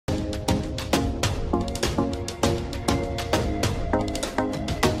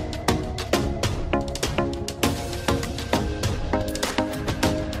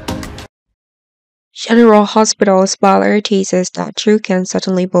General Hospital's Butler teases that Drew can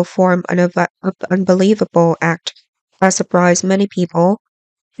suddenly perform an unbelievable act that surprised many people.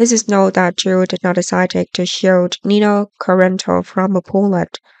 This is note that Drew did not decide to shield Nina Corrento from a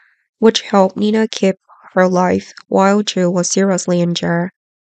bullet, which helped Nina keep her life while Drew was seriously injured.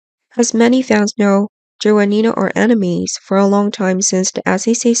 As many fans know, Drew and Nina are enemies for a long time since the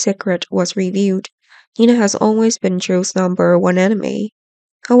SEC secret was revealed. Nina has always been Drew's number one enemy.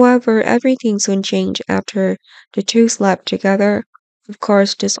 However, everything soon changed after the two slept together. Of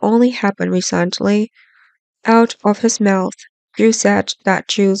course, this only happened recently. Out of his mouth, Drew said that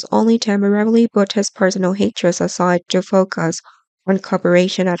Jules only temporarily put his personal hatreds aside to focus on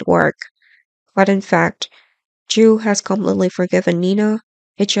cooperation at work. But in fact, Drew has completely forgiven Nina.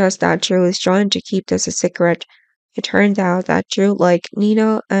 It's just that Drew is trying to keep this a secret. It turned out that Drew liked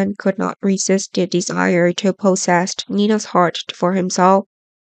Nina and could not resist the desire to possess Nina's heart for himself.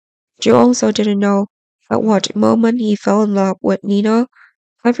 Drew also didn't know at what moment he fell in love with Nina.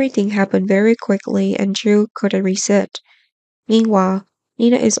 Everything happened very quickly and Drew couldn't resist. Meanwhile,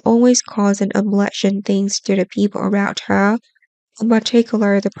 Nina is always causing unpleasant things to the people around her. In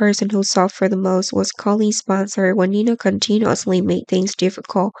particular, the person who suffered the most was Colleen Spencer when Nina continuously made things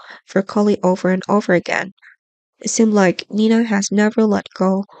difficult for Collie over and over again. It seemed like Nina has never let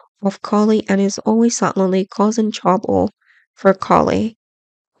go of Collie and is always silently causing trouble for Collie.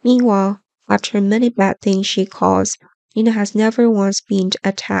 Meanwhile, after many bad things she caused, Nina has never once been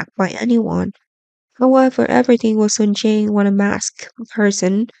attacked by anyone. However, everything will soon change when a masked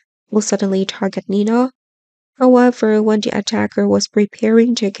person will suddenly target Nina. However, when the attacker was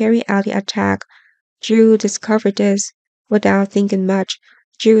preparing to carry out the attack, Drew discovered this. Without thinking much,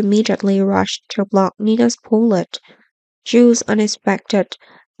 Drew immediately rushed to block Nina's bullet. Drew's unexpected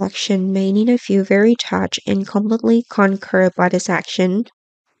action made Nina feel very touched and completely conquered by this action.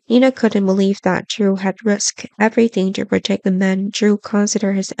 Nina couldn't believe that Drew had risked everything to protect the man Drew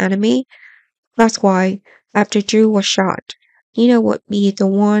considered his enemy. That's why, after Drew was shot, Nina would be the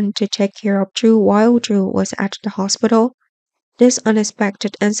one to take care of Drew while Drew was at the hospital. This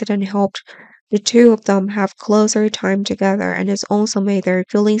unexpected incident helped the two of them have closer time together and has also made their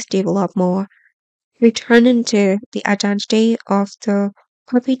feelings develop more. Returning to the identity of the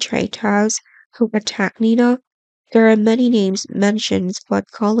perpetrators who attacked Nina, there are many names mentioned,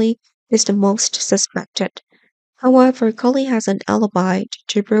 but Cully is the most suspected. However, Cully has an alibi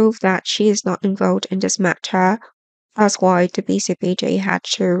to prove that she is not involved in this matter. That's why the BCPJ had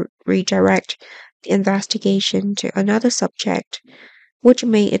to redirect the investigation to another subject, which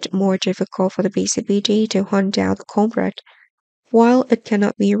made it more difficult for the BCPJ to hunt down the culprit. While it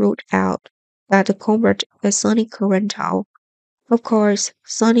cannot be ruled out that the culprit is Sonny Corrento, of course,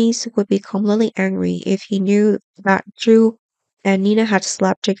 Sonny would be completely angry if he knew that Drew and Nina had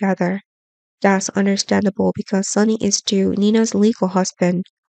slept together. That's understandable because Sonny is still Nina's legal husband,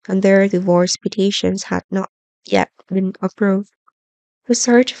 and their divorce petitions had not yet been approved. The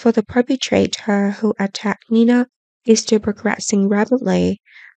search for the perpetrator who attacked Nina is still progressing rapidly,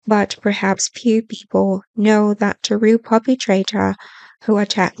 but perhaps few people know that the real perpetrator who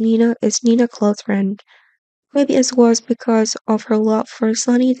attacked Nina is Nina's close friend. Maybe it was because of her love for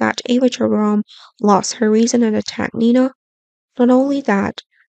Sonny that Ava Jerome lost her reason and attacked Nina. Not only that,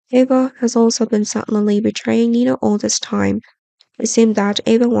 Ava has also been silently betraying Nina all this time. It seems that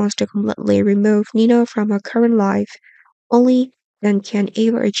Ava wants to completely remove Nina from her current life. Only then can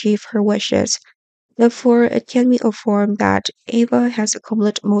Ava achieve her wishes. Therefore, it can be affirmed that Ava has a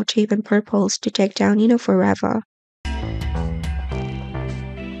complete motive and purpose to take down Nina forever.